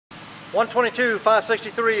122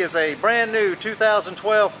 563 is a brand new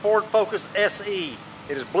 2012 Ford Focus SE.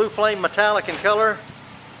 It is blue flame metallic in color.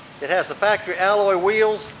 It has the factory alloy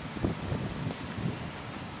wheels.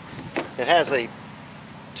 It has a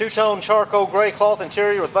two-tone charcoal gray cloth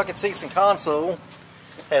interior with bucket seats and console.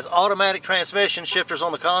 Has automatic transmission shifters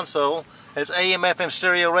on the console. Has AM/FM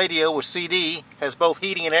stereo radio with CD. Has both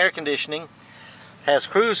heating and air conditioning. Has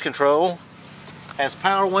cruise control. Has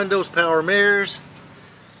power windows, power mirrors.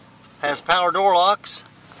 Has power door locks.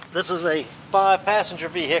 This is a 5-passenger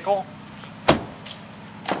vehicle.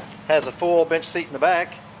 Has a full bench seat in the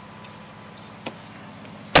back.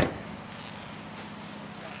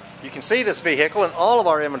 You can see this vehicle in all of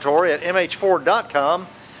our inventory at mhford.com,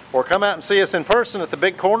 or come out and see us in person at the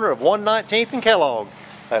big corner of 119th and Kellogg.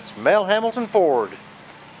 That's Mel Hamilton Ford.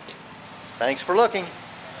 Thanks for looking.